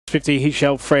6:50 he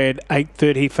shall Fred,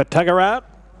 8:30 for Tuggerah.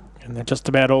 And they're just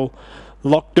about all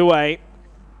locked away.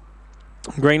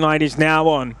 Green light is now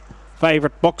on.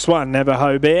 Favourite box one,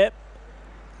 Navajo Bear.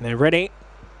 They're ready.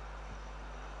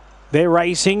 They're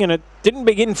racing, and it didn't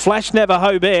begin flash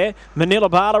Navajo Bear. Manila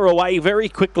Bala away very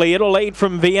quickly. It'll lead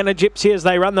from Vienna Gypsy as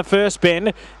they run the first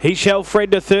bend. He shall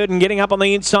Fred to third, and getting up on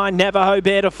the inside, Navajo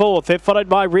Bear to fourth. They're followed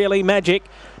by Really Magic.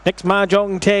 Next,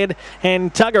 Mahjong Ted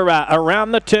and Tuggerah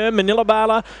around the turn. Manila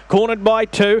Bala cornered by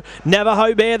two.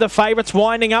 Navajo Bear, the favourites,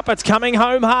 winding up. It's coming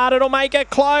home hard. It'll make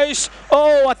it close.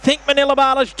 Oh, I think Manila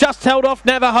Bala's just held off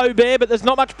Navajo Bear, but there's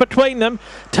not much between them.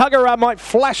 Tuggerah might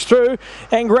flash through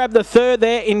and grab the third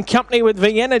there in company with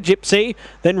Vienna Gypsy.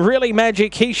 Then Really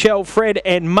Magic, He Shall Fred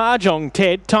and Mahjong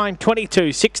Ted. Time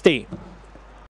 22:60.